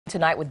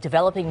Tonight with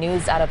developing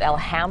news out of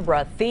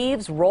Alhambra,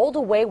 thieves rolled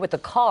away with a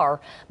car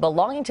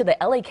belonging to the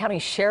LA County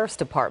Sheriff's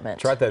Department.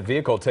 That's right, that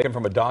vehicle taken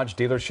from a Dodge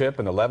dealership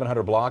in the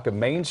 1100 block of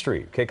Main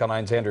Street. KCAL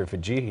 9's Andrea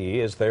Fujii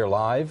is there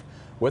live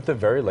with the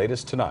very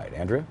latest tonight.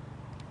 Andrea?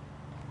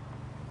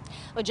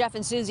 Well, Jeff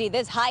and Susie,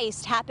 this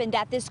heist happened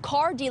at this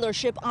car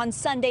dealership on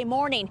Sunday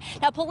morning.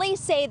 Now, police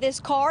say this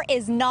car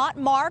is not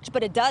marked,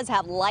 but it does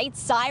have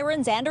lights,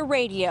 sirens, and a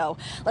radio.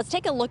 Let's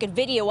take a look at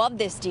video of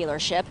this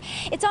dealership.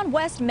 It's on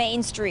West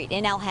Main Street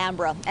in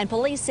Alhambra, and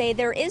police say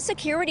there is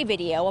security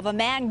video of a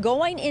man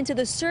going into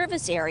the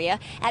service area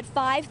at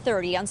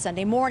 5:30 on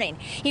Sunday morning.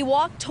 He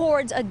walked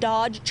towards a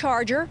Dodge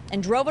Charger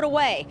and drove it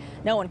away.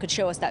 No one could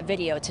show us that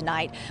video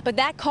tonight, but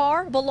that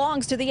car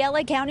belongs to the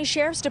LA County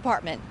Sheriff's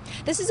Department.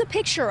 This is a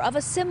picture of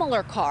a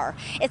similar car.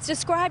 It's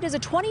described as a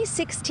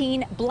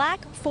 2016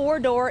 black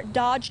four-door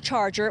Dodge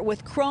Charger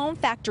with chrome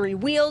factory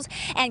wheels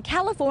and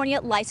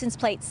California license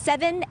plate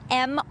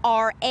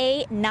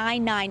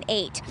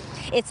 7MRA998.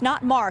 It's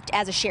not marked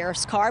as a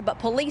sheriff's car, but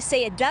police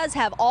say it does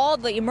have all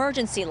the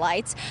emergency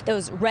lights,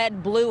 those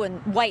red, blue,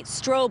 and white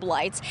strobe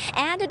lights,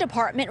 and a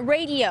department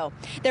radio.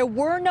 There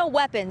were no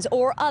weapons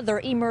or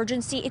other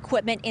emergency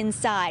equipment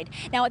inside.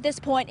 Now, at this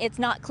point, it's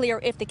not clear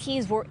if the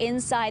keys were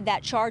inside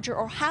that Charger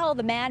or how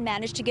the man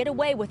managed to get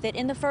away with it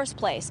in the first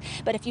place.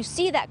 But if you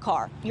see that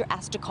car, you're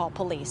asked to call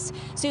police.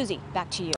 Susie, back to you.